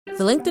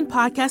The LinkedIn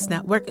Podcast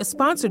Network is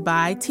sponsored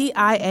by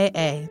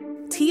TIAA.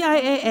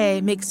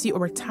 TIAA makes you a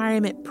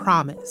retirement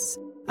promise,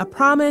 a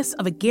promise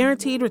of a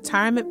guaranteed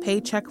retirement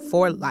paycheck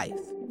for life.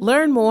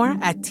 Learn more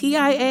at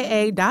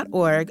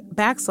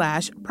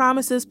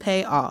TIAA.org/promises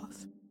pay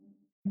off.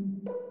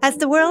 As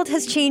the world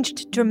has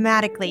changed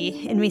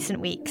dramatically in recent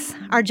weeks,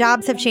 our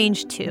jobs have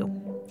changed too.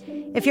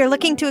 If you're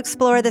looking to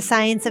explore the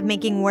science of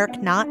making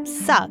work not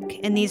suck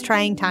in these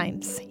trying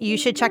times, you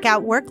should check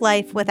out Work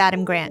Life with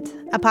Adam Grant,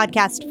 a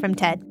podcast from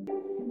TED.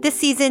 This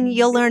season,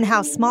 you'll learn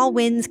how small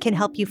wins can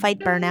help you fight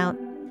burnout,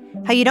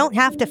 how you don't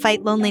have to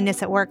fight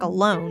loneliness at work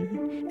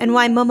alone, and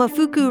why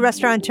Momofuku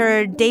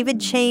restaurateur David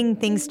Chang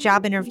thinks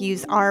job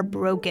interviews are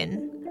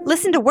broken.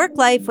 Listen to Work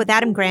Life with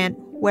Adam Grant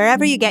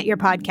wherever you get your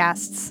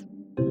podcasts.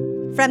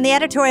 From the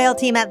editorial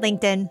team at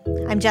LinkedIn,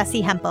 I'm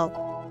Jessi Hempel,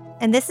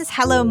 and this is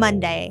Hello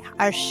Monday,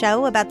 our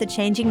show about the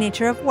changing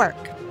nature of work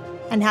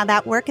and how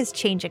that work is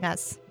changing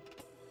us.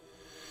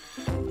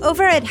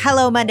 Over at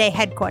Hello Monday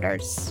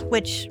headquarters,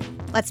 which,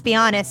 let's be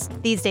honest,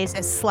 these days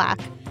is Slack,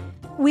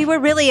 we were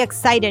really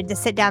excited to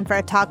sit down for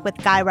a talk with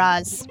Guy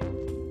Raz.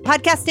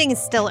 Podcasting is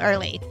still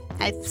early.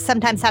 I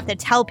sometimes have to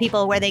tell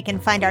people where they can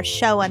find our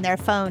show on their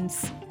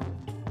phones.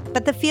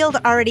 But the field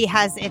already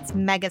has its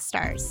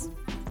megastars.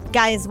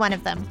 Guy is one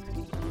of them.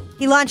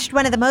 He launched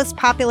one of the most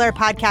popular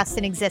podcasts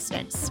in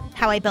existence,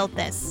 How I Built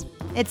This.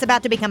 It's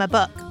about to become a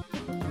book.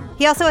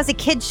 He also has a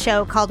kids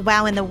show called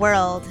Wow in the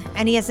World,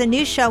 and he has a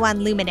new show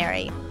on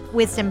Luminary,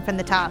 Wisdom from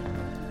the Top.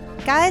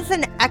 Guy's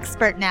an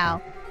expert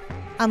now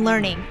on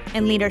learning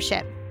and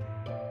leadership.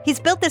 He's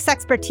built this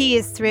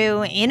expertise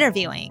through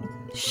interviewing,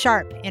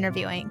 sharp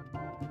interviewing.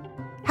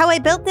 How I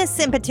Built This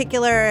in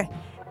particular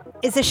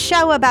is a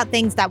show about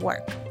things that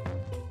work.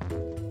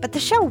 But the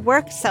show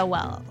works so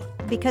well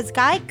because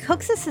Guy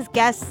coaxes his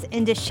guests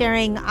into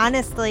sharing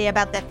honestly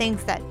about the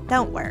things that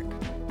don't work,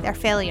 their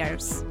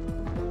failures.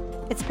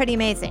 It's pretty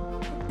amazing.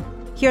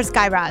 Here's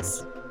Guy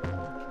Raz.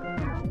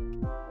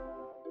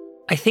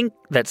 I think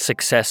that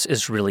success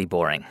is really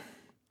boring.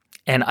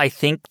 And I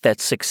think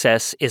that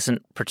success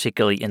isn't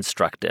particularly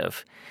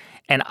instructive.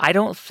 And I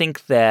don't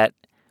think that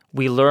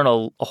we learn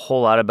a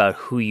whole lot about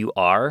who you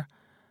are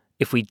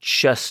if we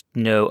just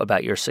know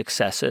about your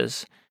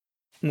successes.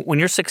 When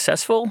you're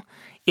successful,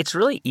 it's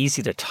really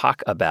easy to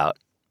talk about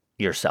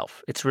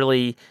yourself. It's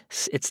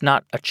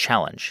not a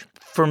challenge.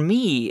 For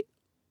me,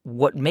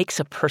 what makes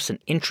a person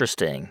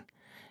interesting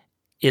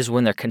is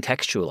when they're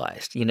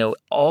contextualized. You know,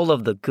 all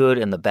of the good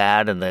and the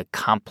bad and the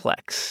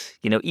complex.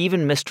 You know,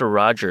 even Mr.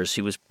 Rogers,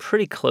 who was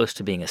pretty close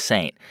to being a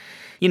saint.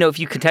 You know, if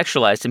you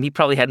contextualized him, he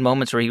probably had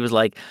moments where he was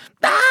like,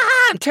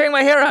 I'm tearing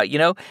my hair out, you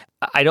know?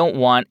 I don't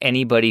want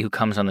anybody who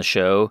comes on the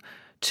show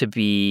to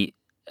be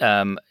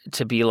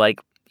like,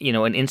 you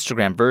know, an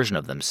Instagram version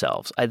of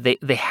themselves.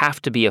 They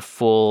have to be a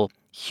full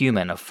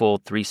human, a full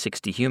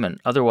 360 human.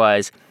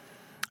 Otherwise,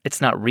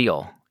 it's not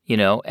real, you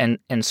know?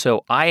 And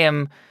so I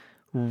am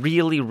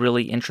really,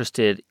 really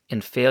interested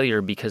in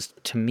failure because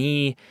to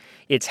me,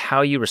 it's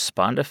how you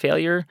respond to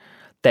failure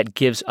that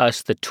gives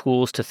us the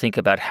tools to think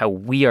about how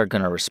we are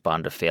going to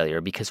respond to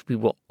failure, because we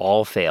will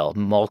all fail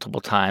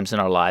multiple times in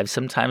our lives,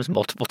 sometimes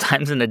multiple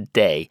times in a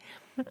day.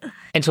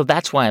 And so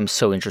that's why I'm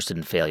so interested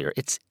in failure.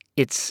 It's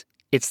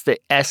the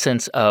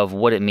essence of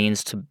what it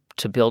means to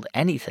build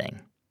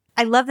anything.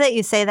 I love that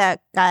you say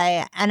that,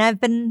 Guy. And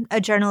I've been a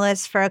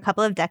journalist for a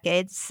couple of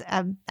decades,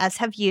 as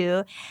have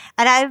you.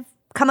 And I've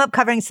come up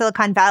covering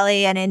Silicon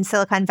Valley. And in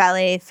Silicon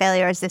Valley,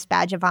 failure is this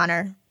badge of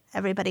honor.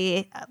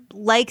 Everybody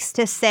likes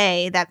to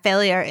say that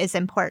failure is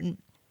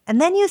important.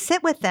 And then you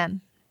sit with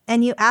them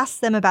and you ask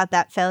them about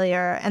that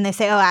failure. And they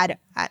say,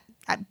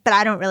 but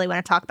I don't really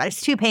want to talk about it.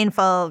 It's too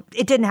painful.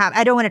 It didn't happen.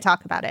 I don't want to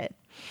talk about it.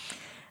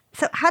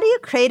 So how do you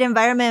create an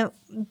environment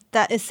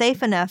that is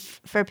safe enough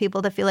for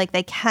people to feel like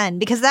they can?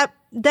 Because that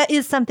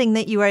is something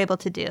that you were able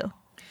to do.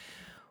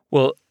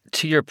 Well,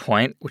 to your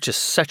point, which is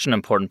such an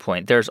important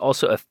point, there's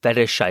also a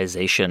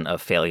fetishization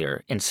of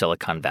failure in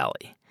Silicon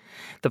Valley.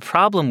 The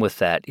problem with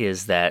that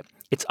is that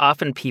it's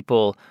often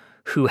people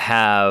who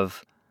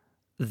have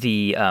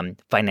the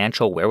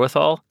financial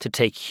wherewithal to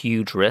take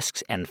huge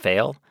risks and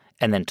fail,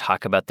 and then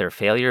talk about their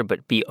failure,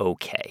 but be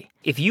okay.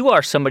 If you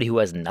are somebody who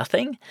has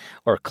nothing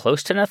or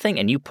close to nothing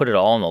and you put it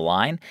all on the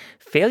line,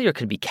 failure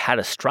can be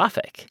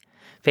catastrophic.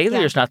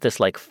 Failure is not this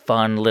like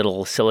fun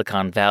little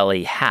Silicon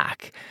Valley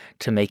hack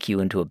to make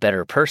you into a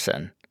better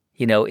person.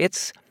 You know,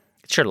 it's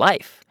your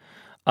life.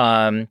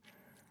 And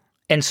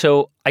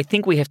so I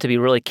think we have to be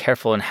really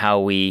careful in how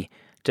we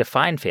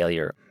define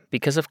failure,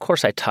 because of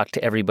course I talk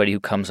to everybody who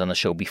comes on the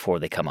show before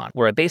they come on,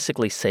 where I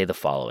basically say the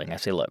following. I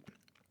say, look,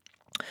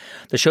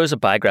 the show is a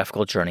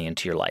biographical journey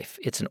into your life.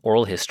 It's an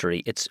oral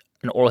history. It's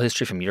an oral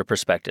history from your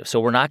perspective. So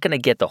we're not going to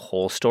get the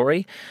whole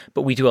story,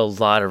 but we do a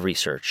lot of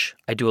research.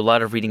 I do a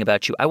lot of reading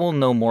about you. I will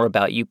know more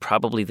about you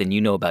probably than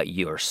you know about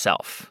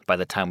yourself by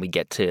the time we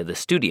get to the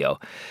studio.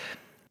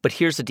 But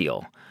here's the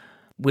deal.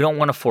 We don't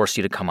want to force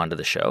you to come onto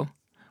the show,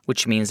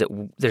 which means that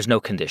there's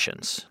no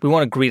conditions. We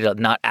won't agree to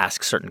not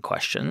ask certain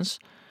questions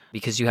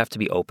because you have to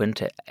be open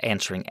to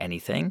answering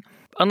anything.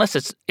 unless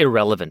it's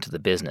irrelevant to the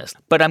business.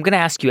 But I'm going to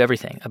ask you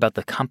everything about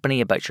the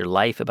company, about your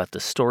life, about the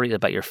story,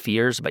 about your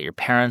fears, about your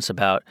parents,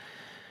 about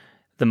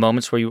the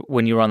moments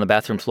when you were on the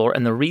bathroom floor.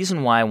 And the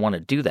reason why I want to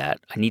do that,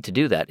 I need to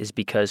do that, is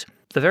because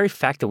the very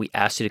fact that we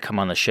asked you to come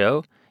on the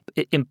show,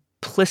 it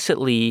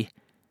implicitly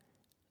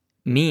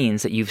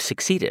means that you've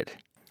succeeded.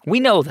 We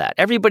know that.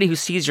 Everybody who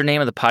sees your name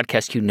on the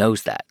podcast, who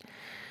knows that.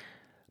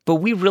 But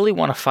we really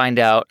want to find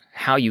out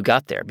how you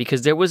got there,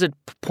 because there was a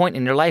point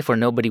in your life where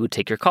nobody would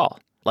take your call.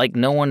 Like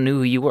no one knew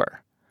who you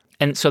were.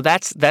 And so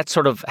that's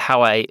sort of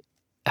how I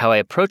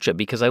approach it,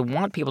 because I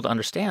want people to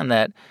understand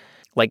that,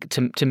 like,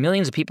 to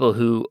millions of people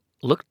who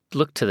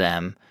look to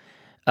them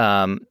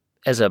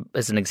as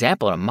an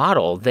example and a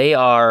model, they're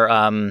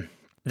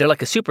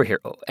like a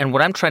superhero. And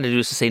what I'm trying to do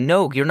is to say,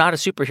 no, you're not a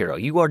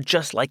superhero. You are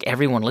just like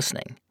everyone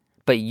listening.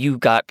 But you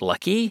got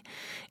lucky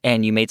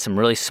and you made some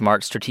really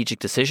smart strategic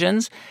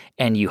decisions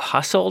and you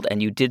hustled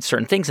and you did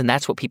certain things. And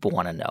that's what people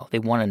want to know. They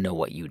want to know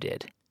what you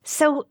did.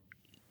 So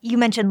you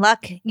mentioned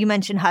luck, you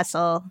mentioned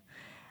hustle.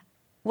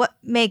 What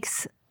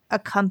makes a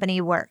company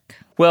work?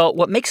 Well,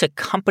 what makes a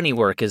company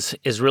work is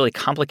really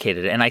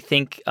complicated. And I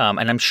think, and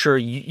I'm sure,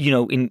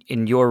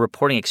 in your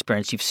reporting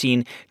experience, you've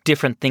seen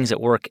different things that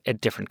work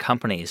at different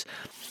companies.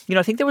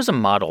 I think there was a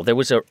model. There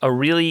was a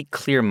really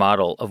clear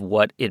model of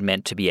what it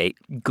meant to be a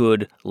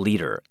good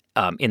leader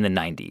in the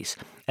 90s.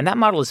 And that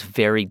model is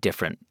very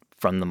different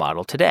from the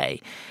model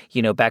today.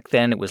 Back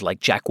then it was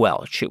like Jack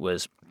Welch. It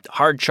was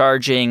hard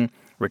charging,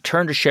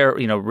 return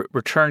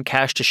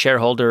cash to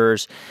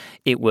shareholders.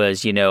 It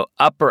was,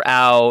 up or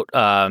out,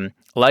 a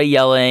lot of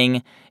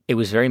yelling. It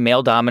was very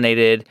male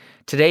dominated.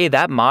 Today,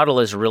 that model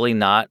is really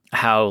not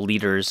how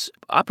leaders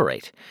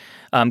operate.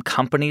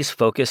 Companies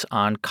focus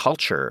on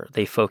culture.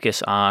 They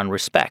focus on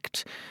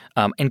respect.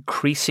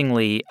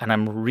 Increasingly, and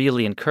I'm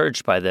really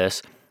encouraged by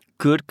this,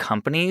 good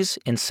companies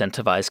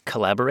incentivize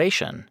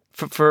collaboration.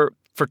 For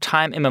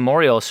time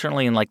immemorial,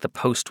 certainly in like the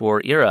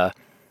post-war era,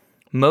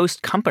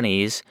 most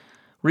companies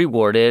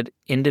rewarded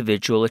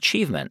individual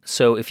achievement.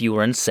 So if you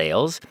were in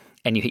sales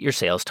and you hit your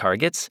sales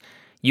targets,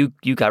 you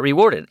got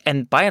rewarded.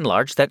 And by and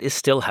large, that is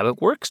still how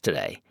it works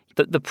today.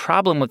 The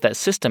problem with that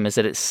system is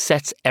that it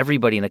sets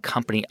everybody in a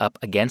company up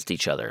against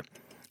each other.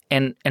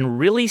 And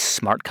really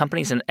smart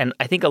companies, and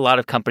I think a lot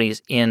of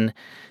companies in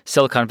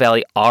Silicon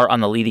Valley are on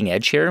the leading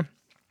edge here,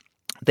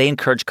 they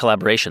encourage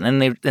collaboration.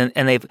 And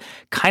they've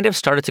kind of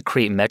started to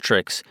create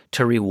metrics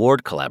to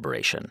reward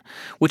collaboration,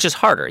 which is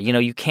harder.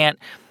 You can't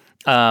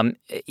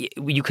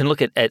you can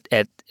look at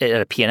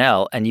a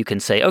P&L and you can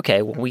say,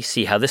 okay, well, we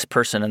see how this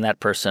person and that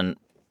person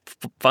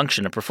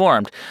functioned and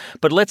performed.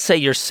 But let's say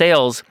your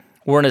sales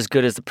weren't as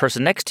good as the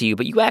person next to you,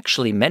 but you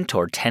actually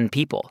mentored 10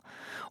 people,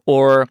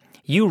 or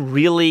you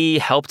really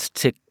helped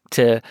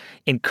to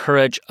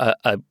encourage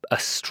a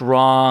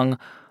strong,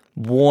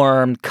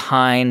 warm,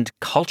 kind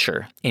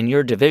culture in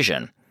your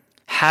division.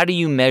 How do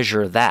you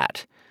measure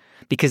that?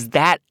 Because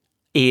that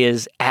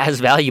is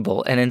as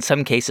valuable, and in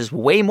some cases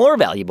way more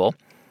valuable,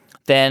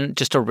 than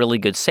just a really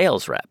good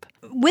sales rep.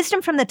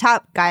 Wisdom from the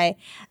Top guy,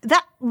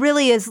 that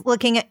really is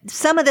looking at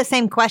some of the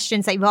same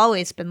questions that you've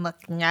always been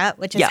looking at,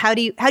 which is how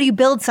do you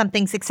build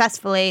something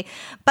successfully,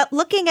 but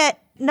looking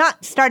at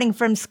not starting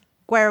from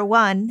square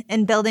one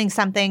and building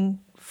something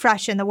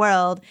fresh in the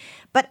world,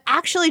 but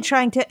actually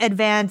trying to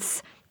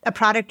advance a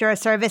product or a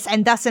service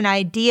and thus an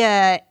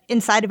idea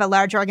inside of a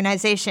large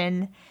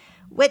organization,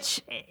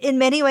 which in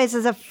many ways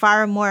is a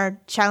far more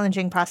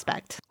challenging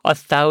prospect.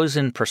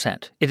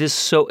 1,000%. It is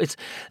so,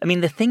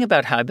 the thing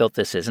about how I built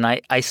this is, and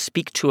I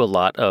speak to a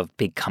lot of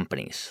big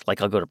companies,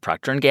 like I'll go to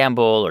Procter &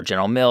 Gamble or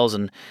General Mills,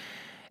 and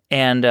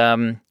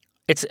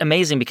it's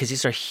amazing because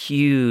these are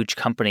huge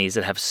companies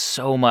that have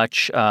so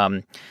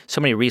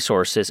many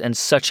resources and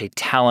such a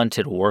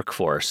talented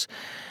workforce.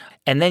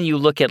 And then you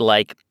look at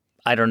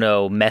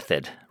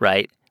Method,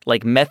 right?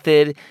 Like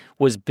Method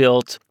was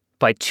built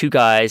by two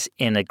guys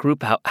in a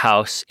group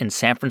house in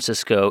San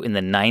Francisco in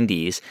the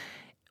 90s.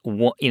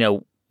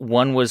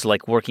 One was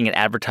like working in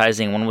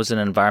advertising, one was an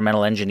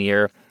environmental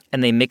engineer,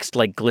 and they mixed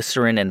like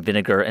glycerin and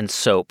vinegar and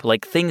soap,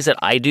 like things that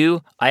I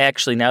do. I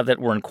actually, now that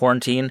we're in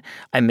quarantine,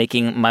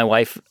 my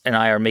wife and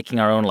I are making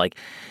our own like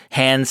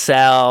hand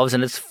salves,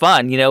 and it's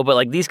fun, but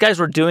like these guys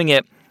were doing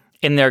it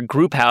in their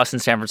group house in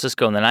San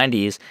Francisco in the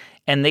 90s,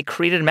 and they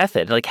created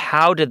Method. Like,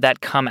 how did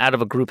that come out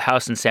of a group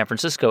house in San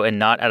Francisco and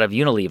not out of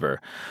Unilever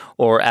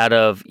or out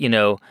of,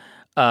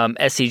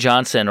 S.C.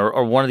 Johnson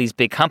or one of these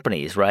big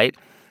companies, right?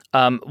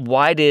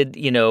 Why did,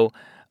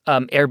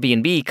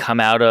 Airbnb come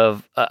out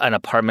of an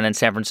apartment in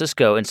San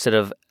Francisco instead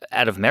of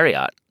out of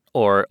Marriott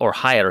or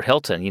Hyatt or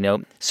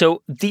Hilton,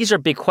 So these are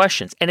big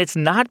questions. And it's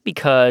not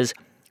because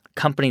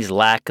companies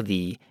lack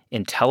the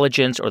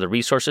intelligence or the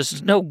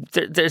resources. No,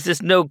 there's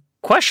just no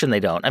question they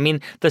don't.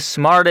 The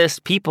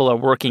smartest people are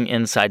working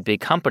inside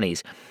big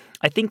companies.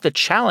 I think the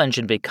challenge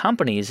in big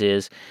companies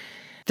is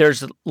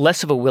there's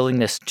less of a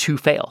willingness to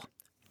fail,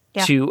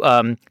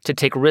 to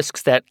take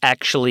risks that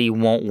actually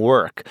won't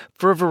work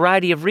for a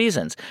variety of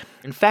reasons.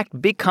 In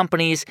fact, big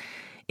companies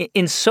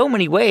in so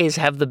many ways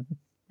have the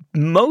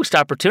most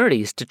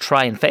opportunities to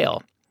try and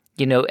fail.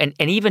 and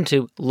even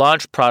to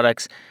launch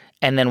products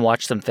and then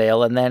watch them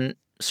fail and then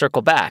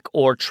circle back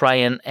or try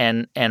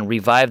and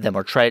revive them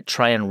or try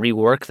and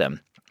rework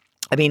them.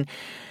 I mean,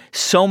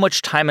 so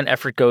much time and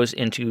effort goes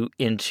into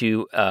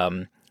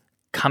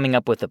coming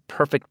up with a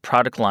perfect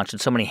product launch,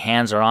 and so many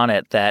hands are on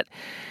it that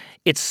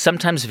it's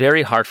sometimes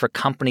very hard for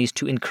companies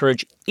to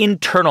encourage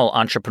internal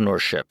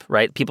entrepreneurship,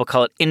 right? People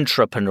call it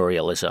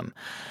intrapreneurialism.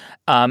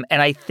 And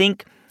I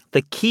think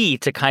the key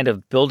to kind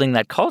of building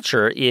that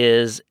culture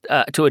is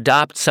to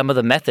adopt some of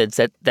the methods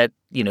that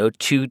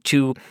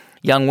two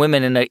young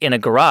women in a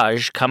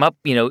garage come up,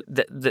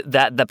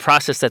 the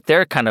process that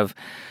they're kind of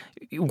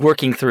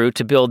working through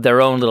to build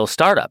their own little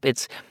startup.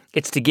 It's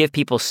to give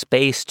people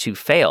space to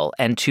fail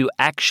and to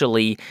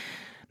actually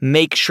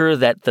make sure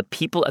that the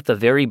people at the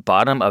very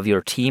bottom of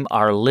your team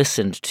are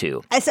listened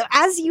to. So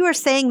as you were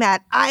saying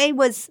that, I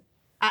was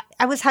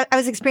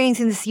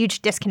experiencing this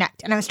huge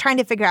disconnect, and I was trying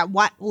to figure out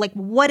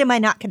what am I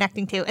not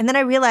connecting to? And then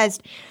I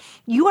realized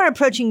you are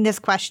approaching this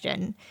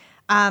question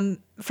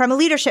from a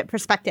leadership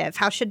perspective.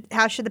 How should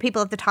the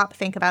people at the top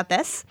think about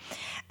this?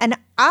 And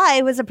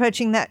I was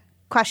approaching that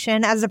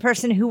question as a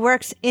person who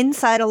works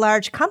inside a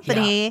large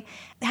company.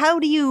 Yeah. How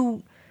do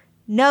you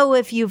know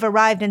if you've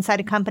arrived inside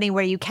a company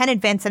where you can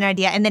advance an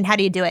idea, and then how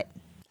do you do it?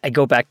 I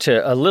go back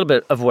to a little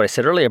bit of what I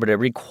said earlier, but it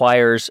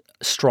requires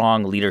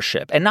strong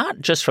leadership, and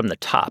not just from the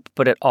top,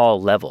 but at all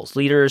levels.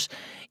 Leaders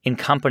in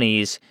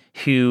companies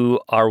who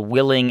are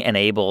willing and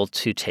able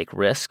to take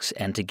risks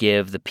and to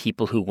give the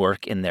people who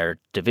work in their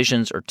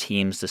divisions or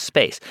teams the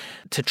space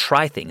to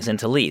try things and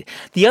to lead.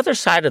 The other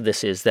side of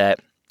this is that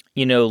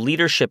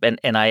leadership, and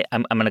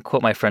I'm going to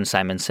quote my friend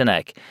Simon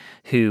Sinek,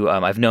 who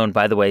I've known,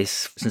 by the way,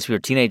 since we were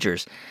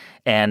teenagers.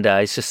 And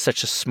he's just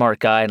such a smart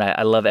guy, and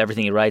I love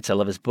everything he writes. I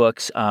love his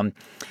books. And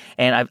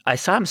I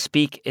saw him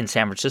speak in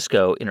San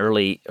Francisco in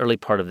early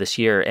part of this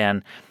year,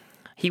 and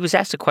he was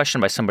asked a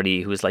question by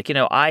somebody who was like,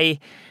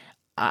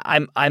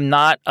 I'm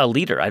not a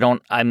leader.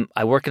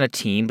 I work in a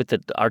team, but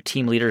our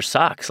team leader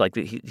sucks. Like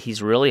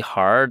he's really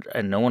hard,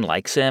 and no one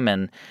likes him.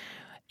 And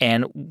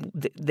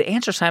the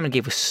answer Simon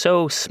gave was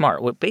so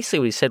smart. What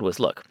he said was,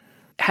 look,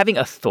 having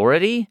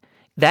authority,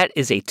 that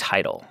is a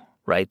title.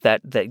 Right?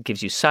 That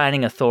gives you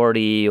signing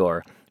authority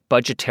or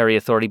budgetary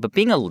authority, but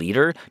being a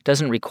leader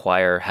doesn't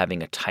require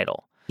having a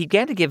title. He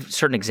began to give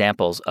certain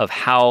examples of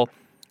how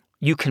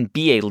you can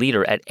be a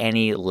leader at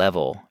any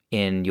level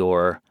in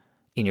your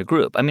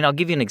group. I mean, I'll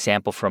give you an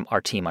example from our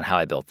team on How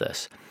I Built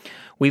This.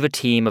 We have a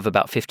team of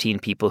about 15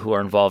 people who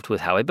are involved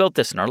with How I Built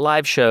This and our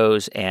live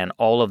shows and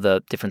all of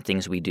the different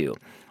things we do.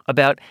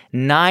 About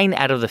 9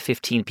 out of the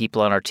 15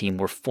 people on our team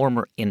were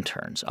former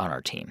interns on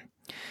our team.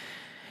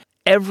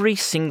 Every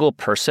single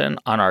person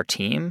on our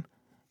team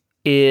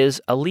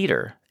is a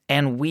leader,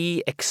 and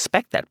we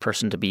expect that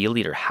person to be a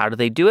leader. How do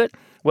they do it?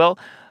 Well,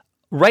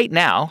 right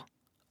now,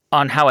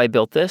 on How I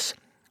Built This,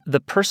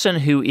 the person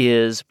who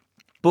is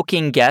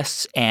booking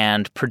guests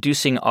and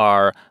producing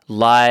our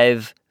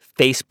live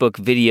Facebook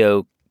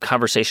video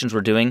conversations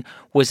we're doing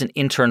was an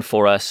intern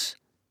for us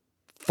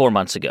 4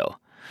 months ago.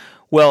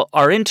 Well,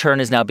 our intern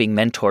is now being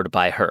mentored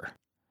by her.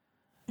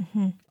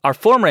 Mm-hmm. Our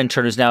former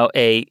intern, who's now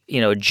a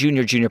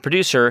junior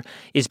producer,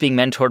 is being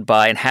mentored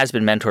by and has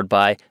been mentored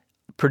by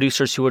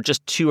producers who are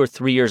just 2 or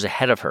 3 years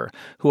ahead of her,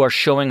 who are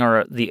showing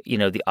her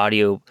the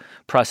audio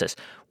process.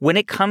 When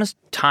it comes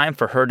time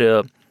for her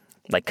to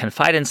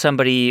confide in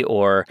somebody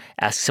or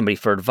ask somebody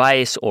for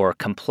advice or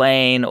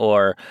complain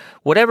or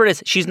whatever it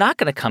is, she's not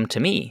going to come to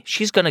me.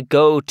 She's going to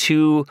go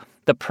to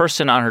the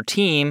person on her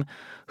team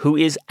who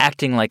is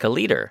acting like a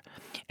leader.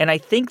 And I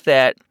think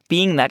that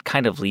being that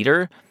kind of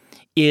leader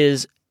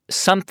is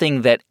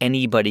something that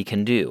anybody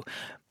can do.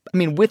 I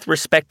mean, with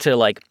respect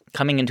to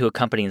coming into a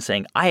company and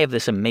saying, I have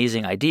this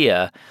amazing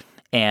idea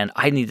and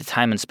I need the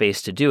time and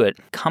space to do it,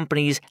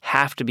 companies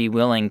have to be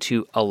willing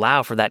to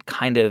allow for that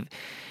kind of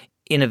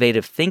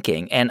innovative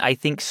thinking. And I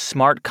think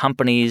smart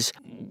companies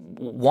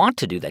want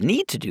to do that,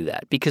 need to do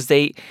that, because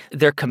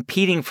they're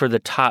competing for the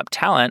top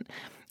talent.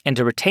 And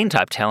to retain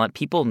top talent,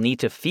 people need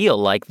to feel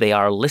like they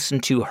are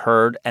listened to,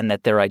 heard, and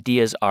that their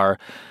ideas are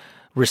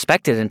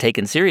respected and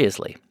taken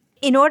seriously.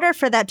 In order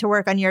for that to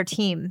work on your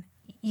team,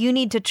 you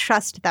need to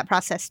trust that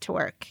process to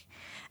work.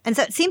 And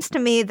so it seems to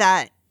me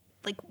that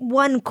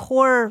one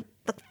core,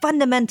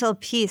 fundamental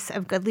piece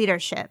of good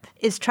leadership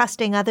is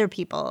trusting other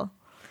people.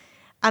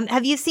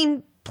 Have you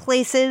seen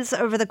places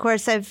over the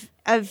course of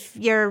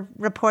your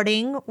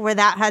reporting where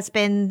that has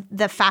been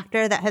the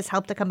factor that has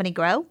helped a company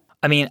grow?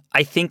 I mean,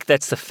 I think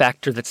that's the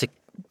factor that's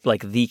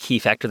the key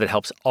factor that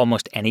helps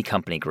almost any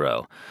company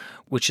grow,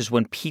 which is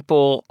when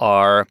people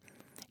are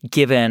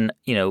given,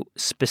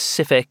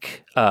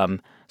 specific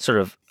sort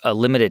of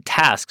limited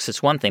tasks,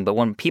 it's one thing. But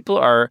when people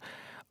are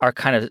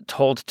kind of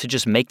told to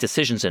just make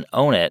decisions and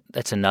own it,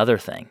 that's another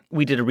thing.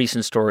 We did a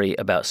recent story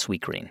about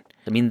Sweetgreen.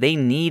 I mean, they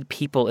need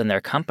people in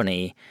their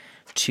company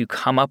to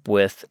come up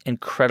with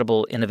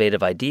incredible,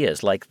 innovative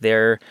ideas. Like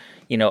they're,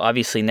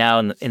 obviously now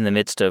in the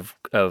midst of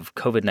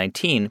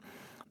COVID-19,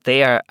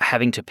 they are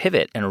having to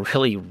pivot and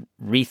really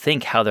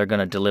rethink how they're going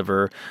to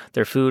deliver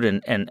their food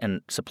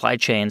and supply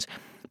chains.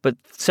 But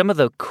some of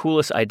the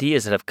coolest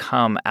ideas that have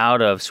come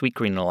out of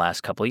Sweetgreen in the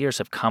last couple of years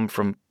have come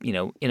from,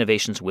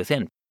 innovations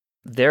within.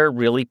 They're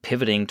really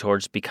pivoting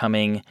towards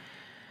becoming,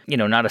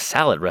 not a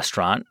salad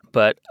restaurant,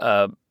 but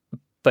a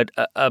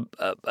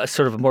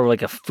sort of more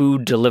like a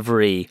food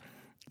delivery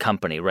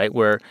company, right?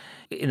 Where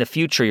in the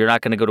future, you're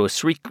not going to go to a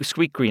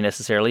Sweetgreen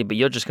necessarily, but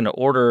you're just going to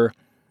order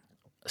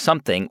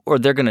something, or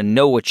they're going to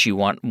know what you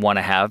want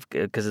to have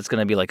because it's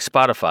going to be like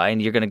Spotify,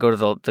 and you're going to go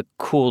to the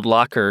cooled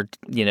locker,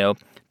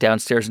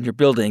 downstairs in your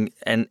building,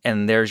 and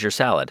there's your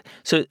salad.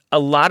 So a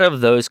lot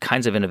of those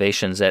kinds of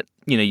innovations that,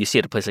 you see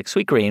at a place like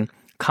Sweetgreen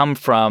come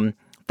from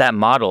that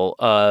model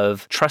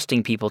of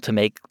trusting people to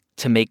make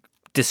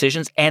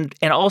decisions, and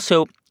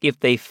also if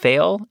they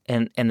fail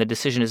and the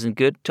decision isn't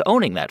good, to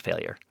owning that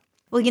failure.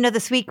 Well, the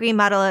Sweetgreen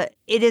model,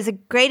 it is a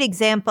great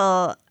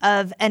example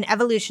of an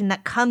evolution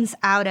that comes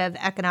out of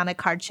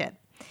economic hardship.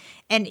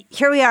 And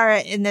here we are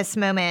in this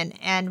moment,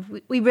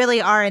 and we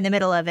really are in the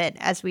middle of it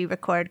as we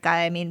record,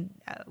 Guy. I mean,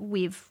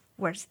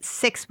 we're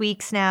 6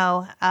 weeks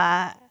now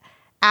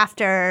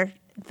after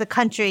the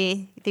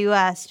country, the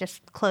U.S.,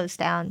 just closed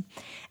down.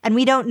 And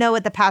we don't know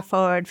what the path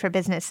forward for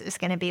business is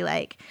going to be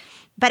like.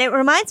 But it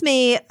reminds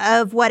me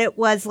of what it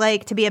was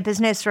like to be a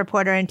business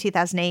reporter in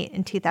 2008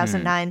 and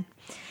 2009.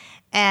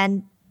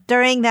 And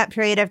during that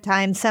period of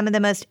time, some of the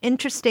most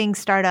interesting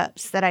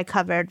startups that I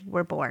covered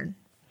were born.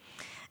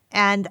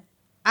 And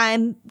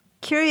I'm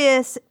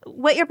curious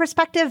what your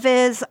perspective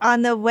is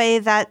on the way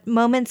that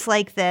moments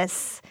like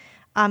this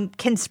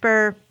can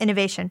spur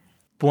innovation.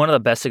 One of the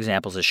best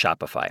examples is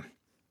Shopify.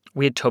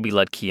 We had Toby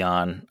Ludke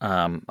on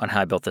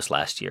How I Built This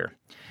last year.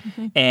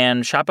 Mm-hmm.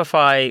 And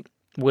Shopify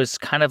was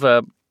kind of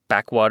a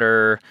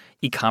backwater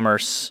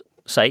e-commerce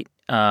site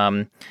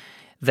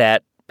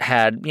that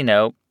had,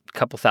 a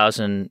couple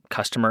thousand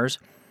customers.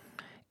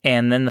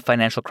 And then the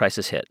financial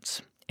crisis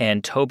hits.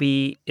 And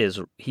Toby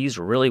he's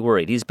really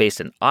worried. He's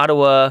based in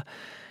Ottawa.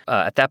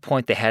 At that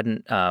point, they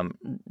hadn't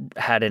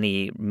had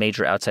any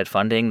major outside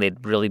funding.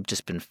 They'd really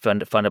just been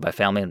funded by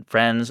family and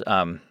friends.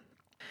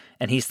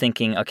 And he's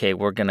thinking, okay,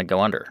 we're going to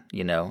go under.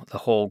 The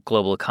whole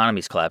global economy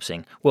is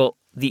collapsing. Well,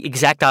 the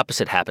exact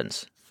opposite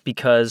happens.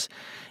 Because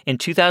in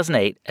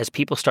 2008, as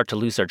people start to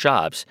lose their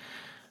jobs,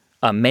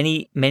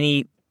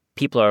 many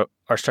people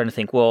are starting to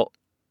think, well,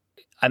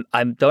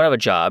 I don't have a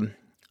job.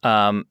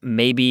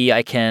 Maybe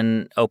I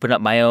can open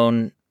up my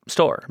own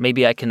store.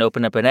 Maybe I can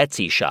open up an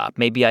Etsy shop.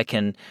 Maybe I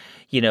can,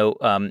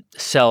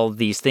 sell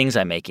these things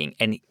I'm making.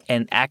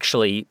 And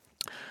actually,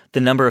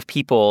 the number of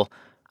people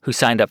who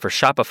signed up for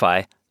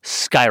Shopify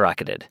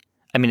skyrocketed.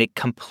 I mean, it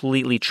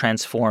completely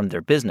transformed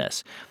their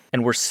business.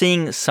 And we're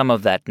seeing some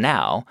of that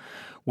now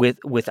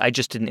with I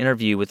just did an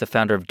interview with the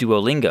founder of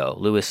Duolingo,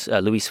 Luis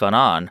Van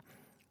On.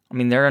 I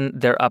mean,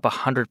 they're up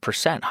 100%,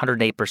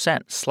 108%.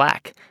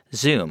 Slack,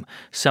 Zoom.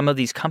 Some of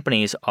these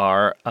companies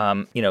are,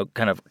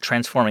 kind of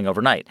transforming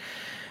overnight.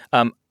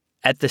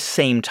 At the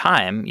same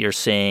time, you're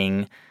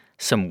seeing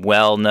some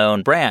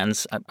well-known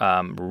brands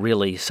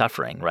really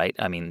suffering, right?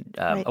 I mean,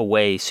 right.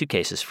 Away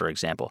Suitcases, for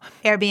example.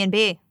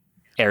 Airbnb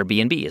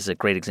is a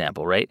great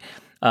example, right?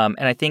 And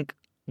I think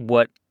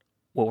what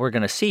we're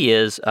going to see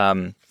is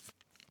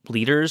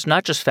leaders,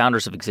 not just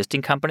founders of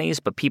existing companies,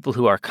 but people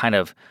who are kind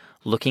of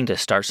looking to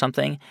start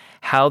something,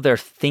 how they're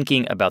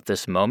thinking about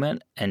this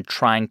moment and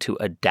trying to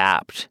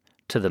adapt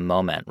to the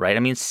moment, right? I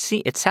mean,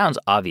 it sounds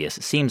obvious.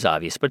 It seems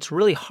obvious, but it's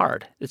really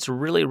hard. It's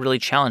really, really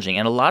challenging.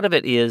 And a lot of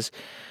it is,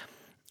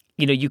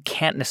 you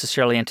can't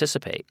necessarily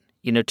anticipate.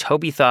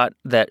 Toby thought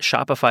that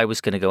Shopify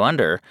was going to go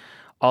under.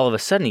 All of a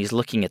sudden, he's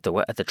looking at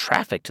the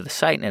traffic to the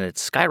site, and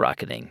it's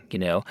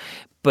skyrocketing,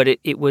 But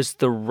it was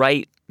the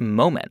right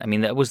moment. I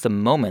mean, that was the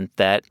moment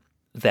that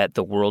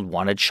the world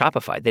wanted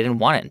Shopify. They didn't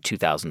want it in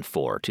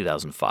 2004,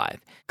 2005.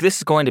 This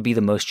is going to be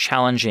the most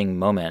challenging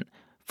moment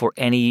for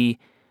any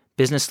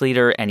business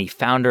leader, any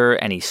founder,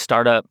 any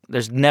startup.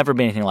 There's never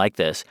been anything like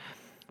this.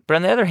 But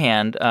on the other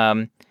hand,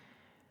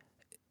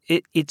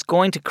 it's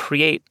going to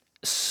create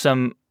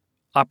some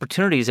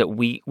opportunities that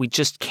we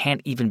just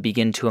can't even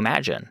begin to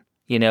imagine.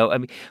 I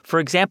mean, for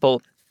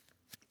example,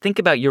 think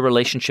about your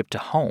relationship to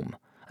home.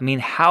 I mean,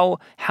 how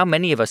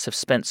many of us have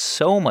spent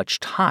so much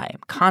time,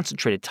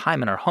 concentrated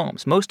time in our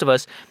homes? Most of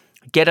us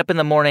get up in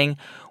the morning,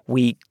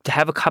 we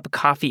have a cup of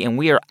coffee, and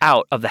we are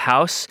out of the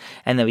house,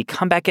 and then we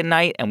come back at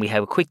night, and we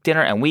have a quick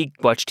dinner, and we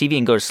watch TV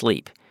and go to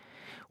sleep.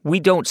 We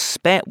don't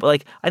spend,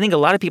 I think a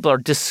lot of people are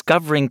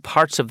discovering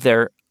parts of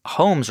their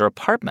homes or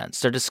apartments.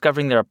 They're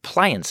discovering their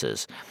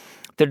appliances.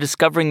 They're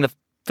discovering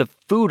the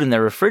food in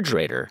their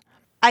refrigerator.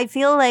 I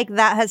feel like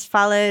that has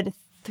followed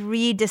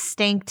 3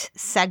 distinct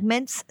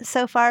segments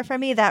so far for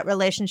me, that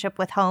relationship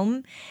with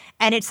home.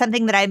 And it's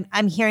something that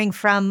I'm hearing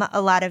from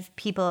a lot of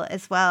people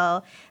as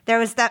well. There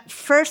was that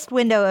first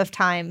window of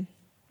time,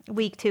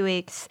 week, 2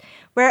 weeks,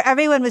 where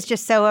everyone was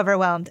just so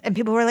overwhelmed. And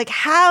people were like,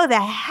 how the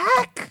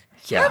heck?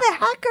 Yeah. How the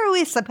heck are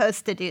we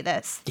supposed to do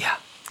this? Yeah.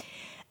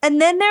 And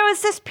then there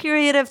was this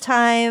period of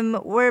time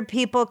where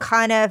people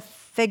kind of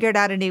figured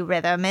out a new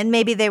rhythm. And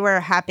maybe they were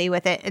happy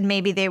with it. And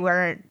maybe they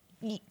weren't.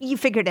 You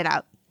figured it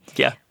out.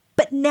 Yeah.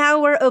 But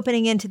now we're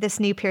opening into this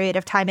new period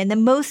of time. And the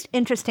most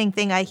interesting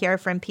thing I hear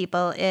from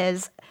people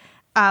is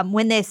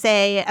when they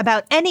say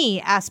about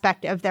any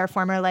aspect of their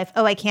former life,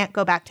 oh, I can't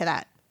go back to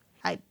that.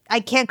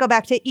 I can't go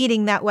back to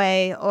eating that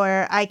way,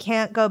 or I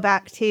can't go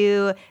back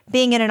to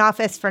being in an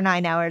office for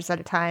 9 hours at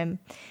a time.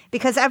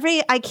 Because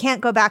every I can't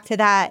go back to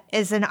that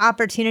is an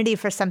opportunity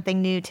for something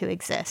new to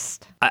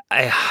exist.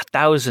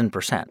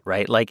 1,000%,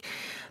 right? Like,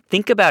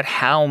 think about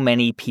how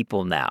many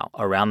people now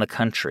around the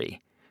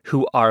country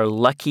who are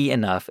lucky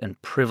enough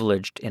and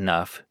privileged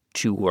enough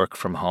to work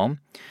from home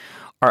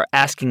are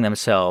asking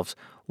themselves,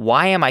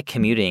 why am I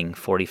commuting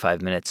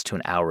 45 minutes to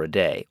an hour a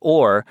day?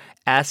 Or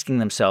asking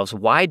themselves,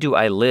 why do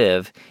I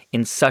live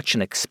in such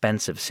an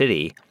expensive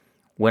city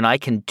when I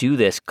can do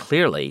this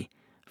clearly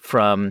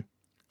from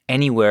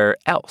anywhere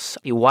else?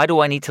 Why do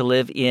I need to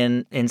live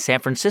in San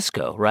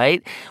Francisco,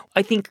 right?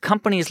 I think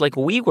companies like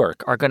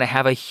WeWork are going to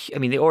have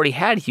they already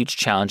had huge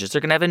challenges.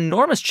 They're going to have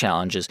enormous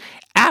challenges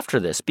after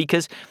this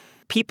because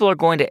people are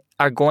going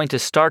to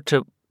start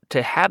to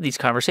have these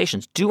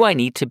conversations. Do I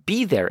need to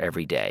be there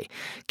every day?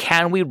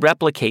 Can we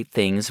replicate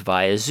things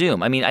via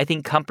Zoom? I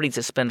think companies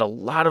that spend a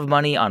lot of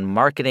money on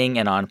marketing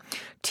and on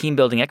team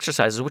building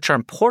exercises, which are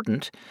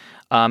important,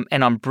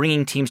 and on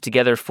bringing teams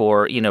together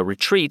for,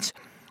 retreats,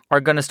 are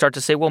going to start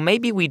to say, well,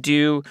 maybe we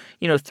do,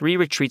 3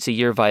 retreats a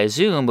year via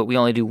Zoom, but we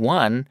only do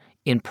 1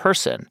 in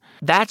person.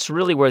 That's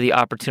really where the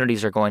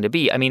opportunities are going to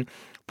be.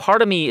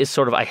 Part of me is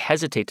I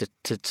hesitate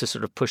to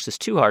sort of push this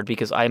too hard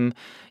because I'm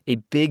a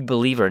big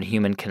believer in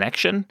human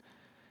connection,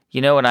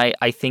 and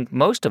I think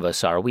most of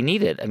us are. We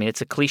need it.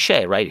 It's a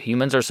cliche, right?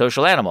 Humans are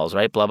social animals,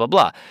 right? Blah, blah,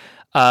 blah.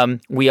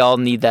 We all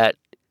need that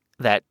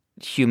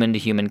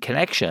human-to-human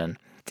connection.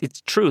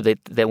 It's true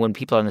that when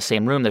people are in the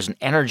same room, there's an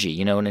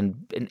energy,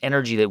 an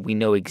energy that we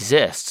know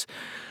exists.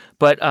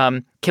 But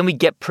can we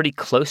get pretty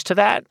close to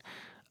that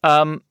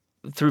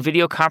through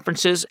video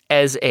conferences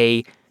as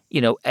a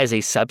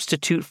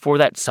substitute for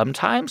that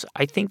sometimes?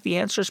 I think the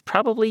answer is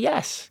probably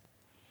yes.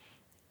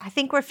 I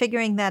think we're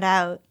figuring that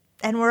out.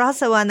 And we're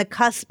also on the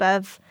cusp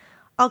of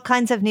all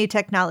kinds of new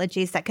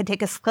technologies that could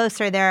take us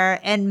closer there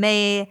and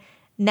may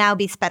now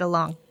be sped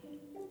along,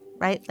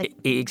 right?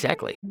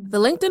 Exactly. The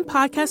LinkedIn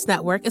Podcast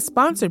Network is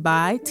sponsored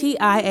by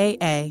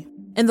TIAA.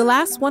 In the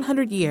last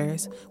 100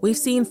 years, we've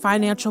seen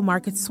financial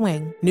markets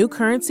swing, new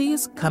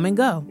currencies come and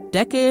go,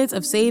 decades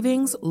of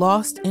savings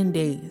lost in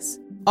days,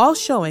 all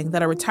showing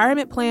that a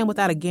retirement plan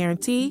without a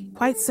guarantee,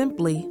 quite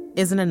simply,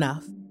 isn't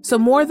enough. So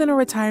more than a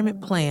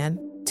retirement plan,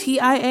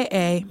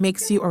 TIAA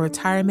makes you a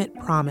retirement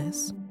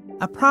promise.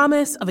 A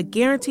promise of a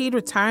guaranteed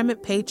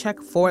retirement paycheck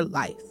for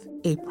life.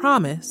 A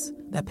promise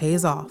that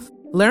pays off.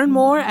 Learn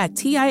more at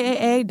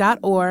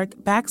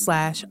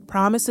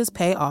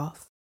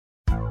TIAA.org/promisespayoff.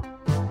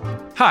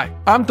 Hi,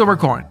 I'm Tomer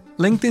Cohen,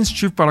 LinkedIn's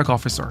Chief Product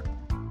Officer.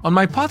 On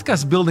my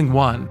podcast, Building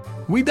One,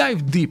 we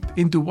dive deep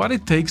into what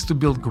it takes to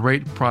build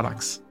great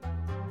products.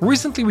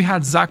 Recently, we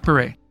had Zach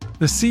Perret,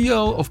 the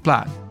CEO of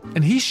Plaid,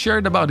 and he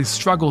shared about his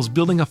struggles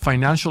building a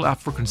financial app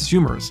for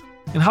consumers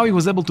and how he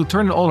was able to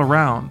turn it all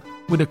around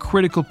with a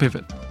critical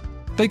pivot.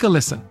 Take a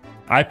listen.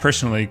 I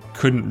personally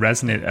couldn't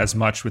resonate as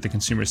much with the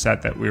consumer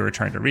set that we were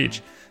trying to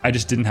reach. I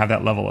just didn't have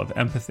that level of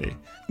empathy.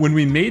 When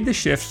we made the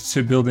shift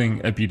to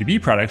building a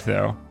B2B product,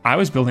 though, I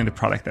was building the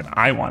product that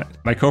I wanted.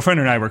 My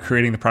co-founder and I were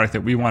creating the product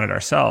that we wanted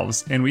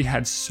ourselves, and we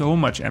had so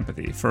much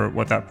empathy for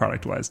what that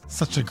product was.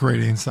 Such a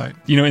great insight.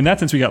 In that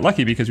sense, we got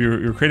lucky because we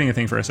were creating a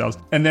thing for ourselves.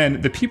 And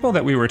then the people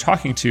that we were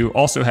talking to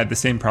also had the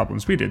same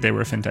problems we did. They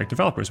were fintech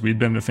developers. We'd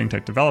been a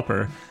fintech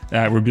developer.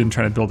 We'd been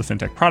trying to build a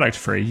fintech product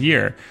for a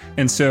year.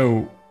 And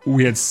so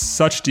we had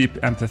such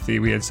deep empathy.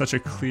 We had such a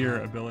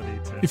clear ability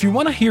to... If you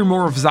want to hear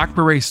more of Zach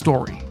Perret's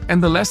story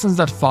and the lessons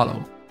that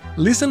follow,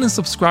 listen and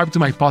subscribe to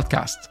my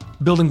podcast,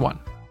 Building One.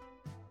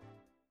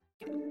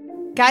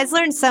 Guys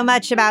learn so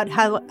much about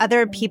how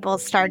other people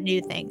start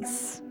new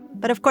things.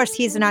 But of course,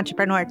 he's an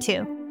entrepreneur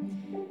too.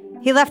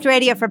 He left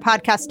radio for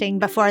podcasting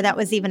before that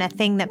was even a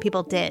thing that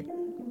people did.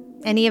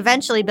 And he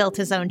eventually built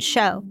his own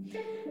show.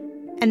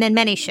 And then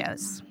many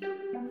shows.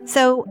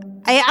 So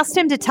I asked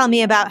him to tell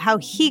me about how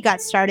he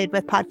got started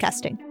with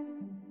podcasting.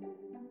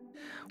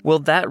 Well,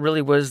 that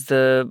really was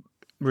the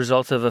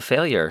result of a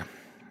failure.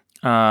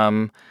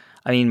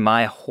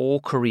 My whole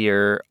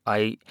career,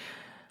 I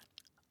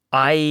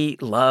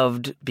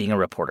loved being a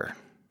reporter.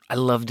 I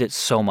loved it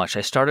so much.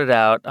 I started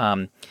out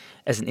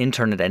as an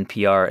intern at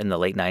NPR in the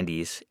late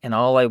 90s, and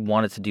all I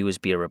wanted to do was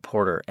be a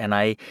reporter. And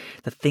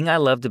the thing I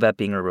loved about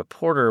being a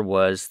reporter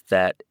was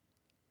that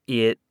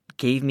it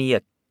gave me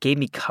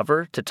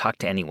cover to talk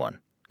to anyone.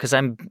 Because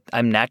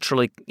I'm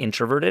naturally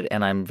introverted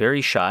and I'm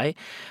very shy,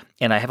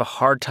 and I have a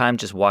hard time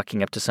just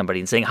walking up to somebody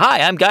and saying,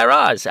 "Hi, I'm Guy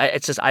Raz."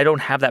 It's just I don't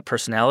have that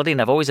personality,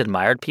 and I've always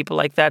admired people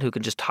like that who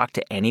can just talk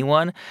to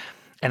anyone.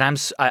 And I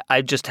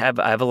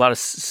have a lot of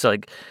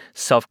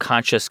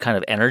self-conscious kind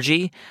of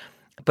energy,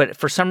 but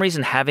for some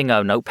reason having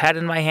a notepad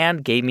in my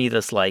hand gave me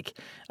this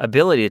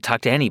ability to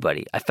talk to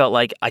anybody. I felt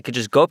like I could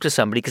just go up to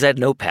somebody because I had a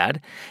notepad,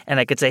 and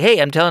I could say,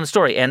 "Hey, I'm telling a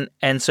story," and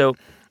so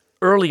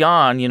early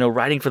on,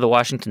 writing for the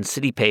Washington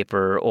City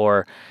paper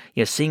or,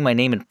 seeing my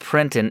name in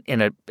print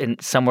in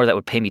somewhere that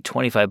would pay me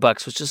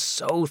 $25 was just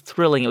so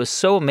thrilling. It was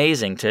so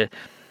amazing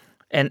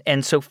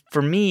and so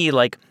for me,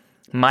 like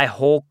my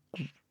whole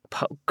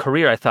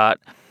career, I thought,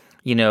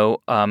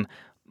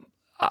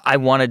 I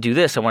want to do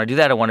this. I want to do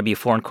that. I want to be a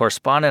foreign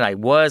correspondent.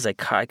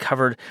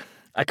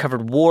 I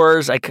covered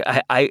wars.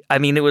 I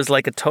mean, it was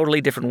like a totally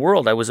different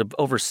world. I was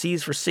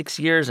overseas for 6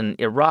 years in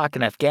Iraq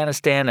and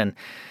Afghanistan and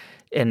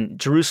in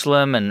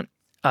Jerusalem, and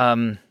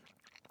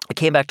I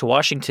came back to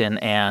Washington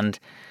and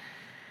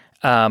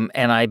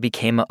I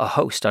became a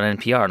host on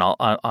NPR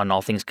on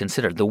All Things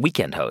Considered, the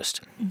weekend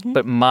host. Mm-hmm.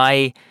 But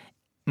my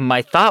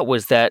thought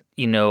was that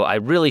I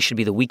really should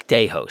be the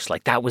weekday host.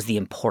 Like that was the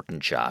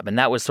important job, and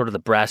that was sort of the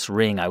brass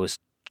ring I was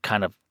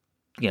kind of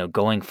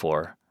going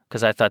for.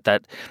 Because I thought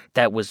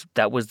that was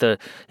the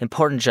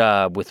important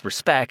job with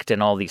respect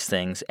and all these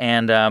things.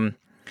 And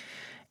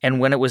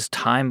when it was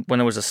time, when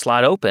there was a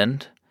slot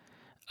opened,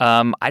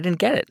 I didn't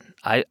get it.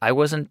 I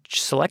wasn't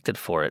selected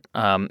for it.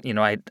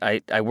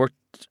 I worked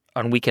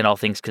on Weekend All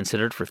Things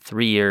Considered for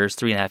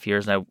 3.5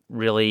 years, and I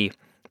really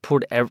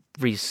poured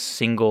every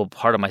single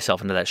part of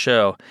myself into that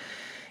show.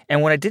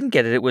 And when I didn't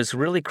get it, it was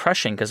really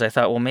crushing because I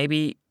thought, well,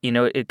 maybe,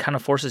 it kind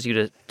of forces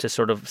you to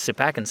sort of sit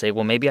back and say,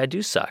 well, maybe I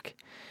do suck.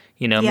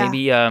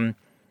 Maybe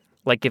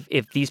like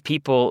if these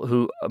people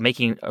who are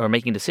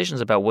making decisions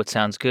about what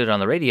sounds good on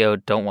the radio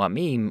don't want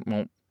me,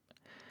 well,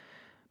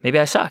 maybe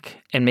I suck,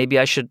 and maybe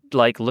I should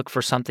like look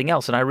for something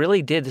else. And I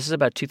really did. This is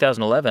about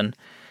 2011.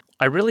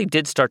 I really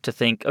did start to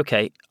think,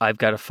 okay, I've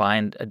got to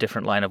find a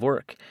different line of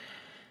work.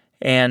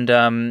 And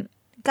Guy,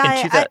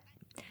 I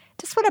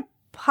just want to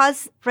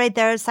pause right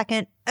there a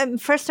second.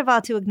 First of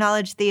all, to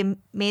acknowledge the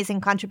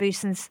amazing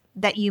contributions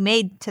that you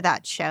made to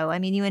that show. I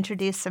mean, you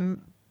introduced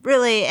some.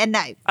 Really, and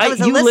I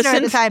was a listener listened?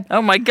 at the time.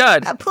 Oh my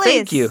God!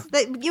 Please,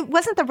 thank you.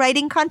 Wasn't the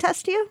writing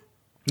contest you?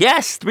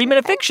 Yes,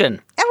 3-minute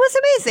fiction. It was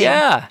amazing.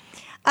 Yeah,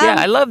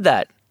 I love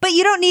that. But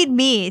you don't need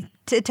me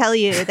to tell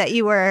you that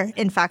you were,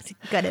 in fact,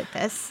 good at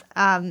this.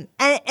 And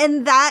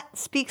that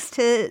speaks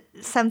to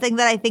something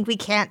that I think we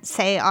can't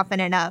say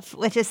often enough,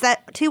 which is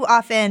that too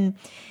often,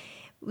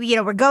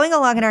 we're going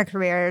along in our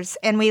careers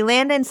and we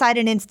land inside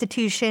an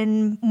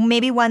institution,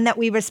 maybe one that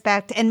we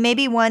respect and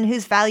maybe one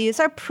whose values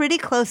are pretty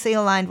closely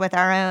aligned with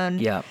our own.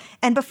 Yeah.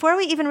 And before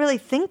we even really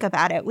think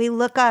about it, we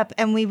look up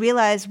and we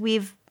realize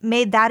we've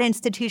made that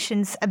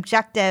institution's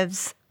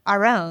objectives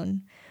our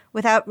own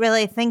without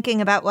really thinking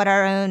about what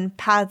our own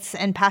paths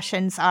and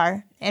passions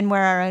are and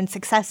where our own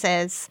success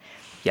is.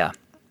 Yeah.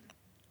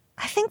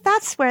 I think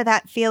that's where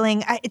that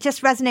feeling, it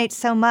just resonates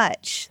so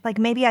much. Like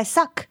maybe I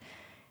suck.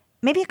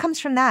 Maybe it comes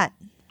from that.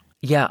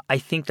 Yeah, I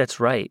think that's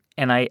right.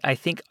 And I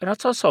think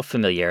that's also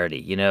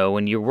familiarity.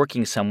 When you're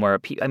working somewhere,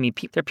 there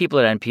are people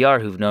at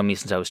NPR who've known me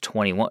since I was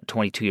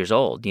 22 years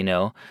old.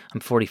 I'm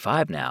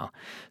 45 now.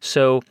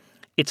 So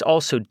it's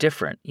also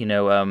different.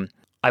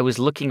 I was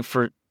looking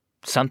for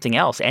something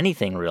else,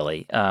 anything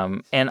really.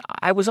 And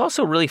I was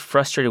also really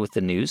frustrated with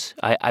the news.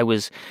 I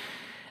was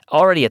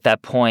already at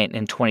that point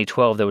in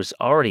 2012, there was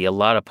already a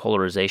lot of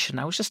polarization.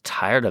 I was just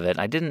tired of it.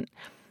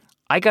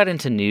 I got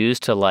into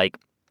news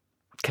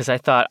because I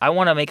thought I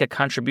want to make a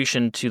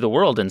contribution to the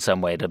world in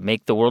some way, to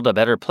make the world a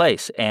better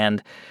place.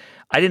 And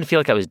I didn't feel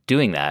like I was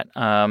doing that.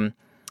 And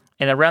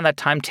around that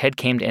time, TED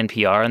came to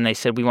NPR and they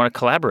said, we want to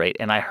collaborate.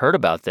 And I heard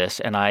about this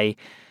and I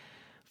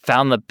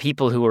found the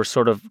people who were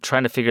sort of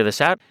trying to figure this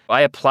out.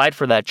 I applied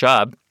for that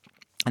job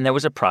and there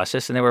was a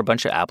process and there were a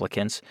bunch of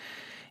applicants.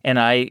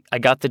 And I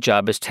got the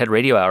job as TED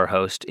Radio Hour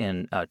host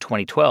in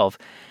 2012.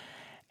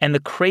 And the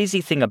crazy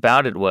thing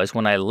about it was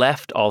when I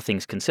left All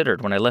Things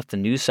Considered, when I left the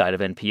news side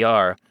of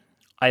NPR,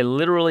 I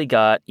literally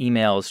got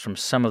emails from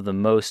some of the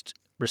most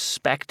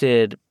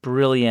respected,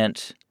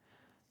 brilliant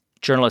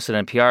journalists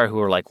at NPR who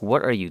were like,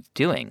 what are you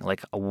doing?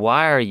 Like,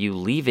 why are you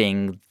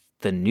leaving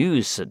the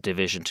news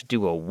division to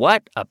do a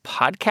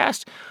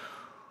podcast?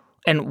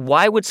 And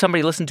why would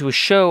somebody listen to a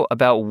show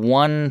about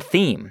one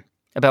theme,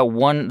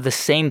 the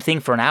same thing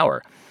for an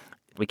hour?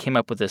 We came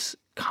up with this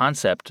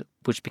concept,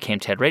 which became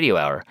TED Radio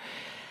Hour.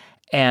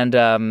 And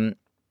the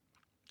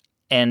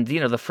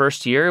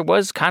first year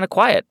was kind of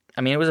quiet.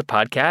 It was a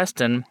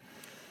podcast,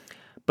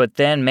 but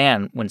then,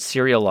 man, when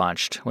Serial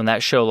launched, when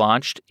that show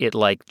launched, it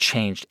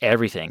changed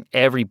everything.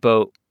 Every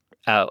boat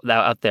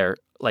out there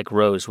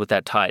rose with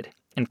that tide,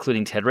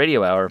 including TED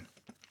Radio Hour.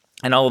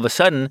 And all of a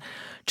sudden,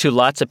 to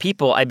lots of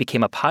people, I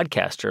became a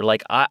podcaster.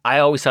 I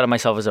always thought of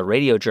myself as a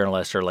radio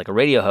journalist or a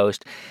radio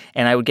host,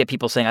 and I would get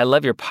people saying, I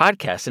love your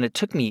podcast. And it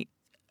took me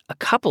a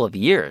couple of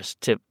years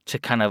to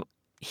kind of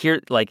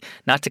hear,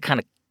 not to kind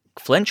of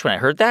flinch when I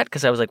heard that,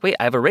 because I was like, wait,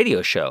 I have a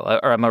radio show,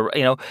 or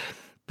I'm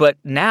but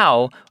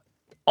now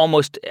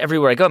almost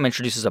everywhere I go, I'm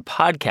introduced as a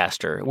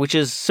podcaster, which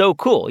is so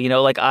cool.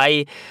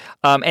 I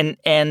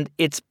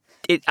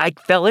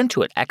fell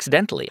into it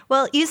accidentally.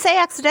 Well, you say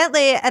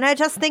accidentally, and I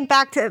just think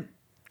back to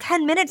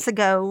 10 minutes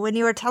ago when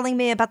you were telling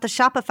me about the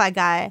Shopify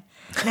guy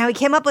and how he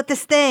came up with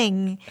this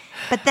thing,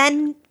 but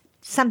then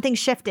something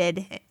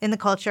shifted in the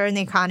culture and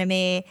the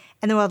economy,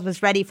 and the world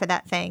was ready for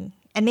that thing.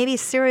 And maybe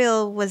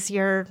cereal was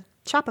your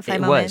Shopify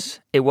moment.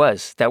 It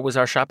was. That was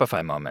our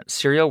Shopify moment.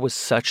 Serial was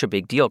such a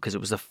big deal because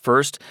it was the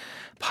first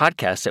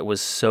podcast that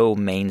was so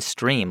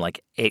mainstream.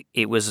 Like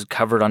it was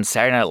covered on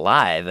Saturday Night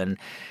Live, and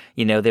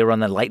they were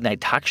on the late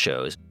night talk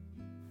shows.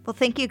 Well,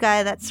 thank you,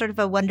 Guy. That's sort of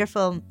a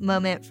wonderful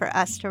moment for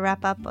us to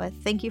wrap up with.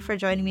 Thank you for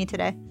joining me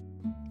today.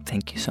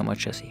 Thank you so much,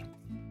 Jesse.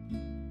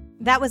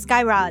 That was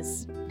Guy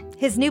Raz.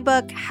 His new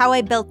book, How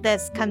I Built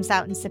This, comes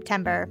out in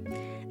September.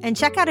 And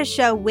check out his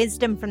show,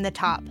 Wisdom from the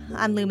Top,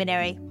 on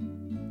Luminary.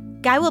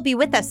 Guy will be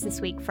with us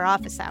this week for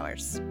Office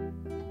Hours.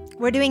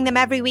 We're doing them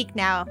every week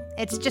now.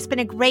 It's just been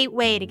a great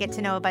way to get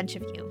to know a bunch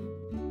of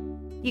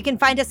you. You can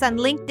find us on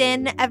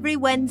LinkedIn every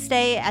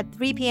Wednesday at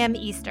 3 p.m.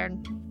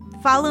 Eastern.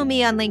 Follow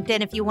me on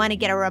LinkedIn if you want to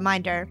get a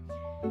reminder.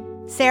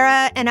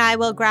 Sarah and I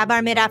will grab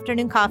our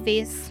mid-afternoon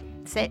coffees,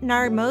 sit in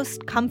our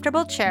most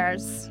comfortable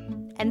chairs,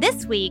 and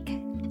this week,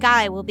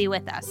 Guy will be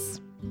with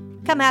us.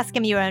 Come ask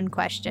him your own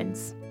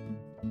questions.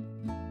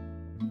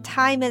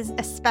 Time is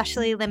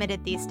especially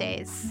limited these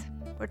days.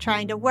 We're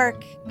trying to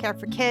work, care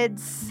for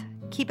kids,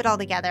 keep it all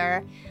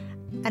together,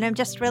 and I'm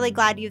just really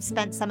glad you've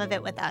spent some of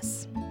it with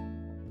us.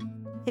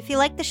 If you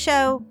like the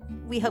show,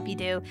 we hope you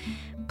do,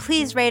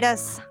 please rate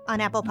us on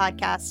Apple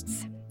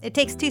Podcasts. It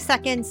takes 2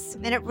 seconds,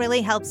 and it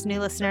really helps new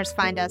listeners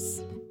find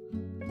us.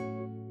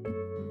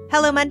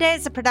 Hello Monday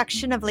is a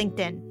production of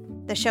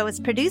LinkedIn. The show is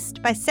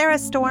produced by Sarah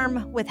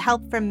Storm with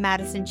help from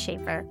Madison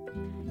Schaefer.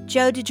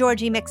 Joe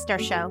DeGiorgi mixed our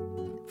show.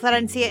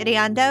 Florencia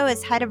Iriando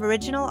is head of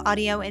original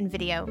audio and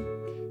video.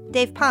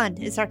 Dave Pond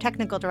is our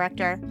technical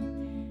director.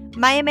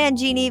 Maya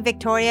Mangini,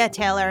 Victoria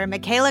Taylor,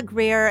 Michaela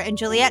Greer, and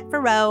Juliette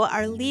Farreau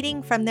are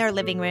leading from their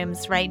living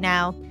rooms right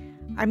now.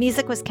 Our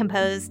music was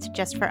composed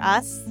just for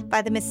us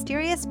by the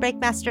mysterious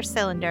Breakmaster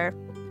Cylinder,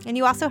 and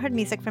you also heard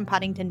music from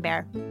Poddington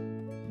Bear.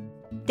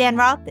 Dan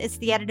Roth is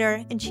the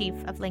editor-in-chief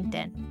of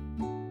LinkedIn.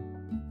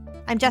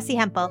 I'm Jessi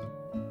Hempel.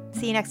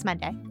 See you next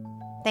Monday.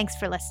 Thanks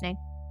for listening.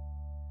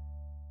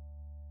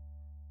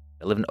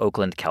 I live in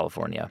Oakland,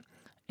 California.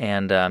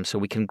 And so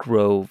we can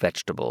grow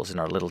vegetables in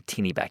our little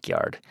teeny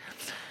backyard.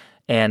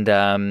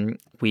 And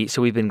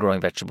we've been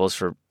growing vegetables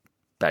for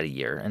about a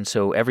year. And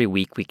so every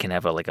week we can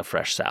have a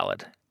fresh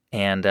salad.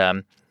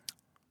 And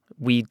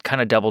we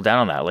kind of double down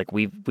on that. Like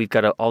we've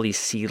got all these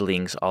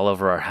seedlings all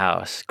over our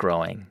house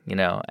growing,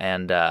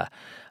 and I'm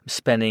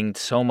spending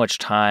so much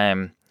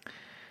time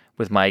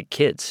with my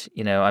kids,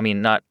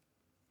 not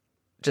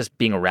just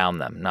being around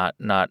them, not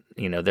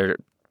they're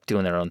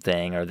doing their own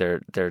thing or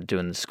they're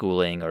doing the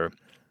schooling or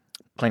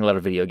playing a lot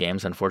of video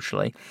games,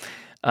 unfortunately.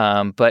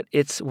 But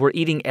we're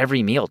eating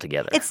every meal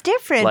together. It's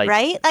different,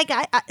 right?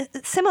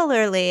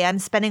 Similarly, I'm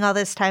spending all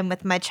this time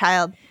with my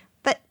child,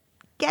 but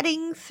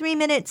getting 3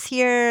 minutes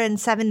here and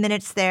 7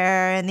 minutes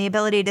there and the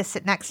ability to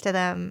sit next to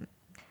them,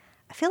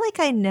 I feel like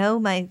I know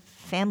my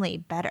family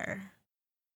better.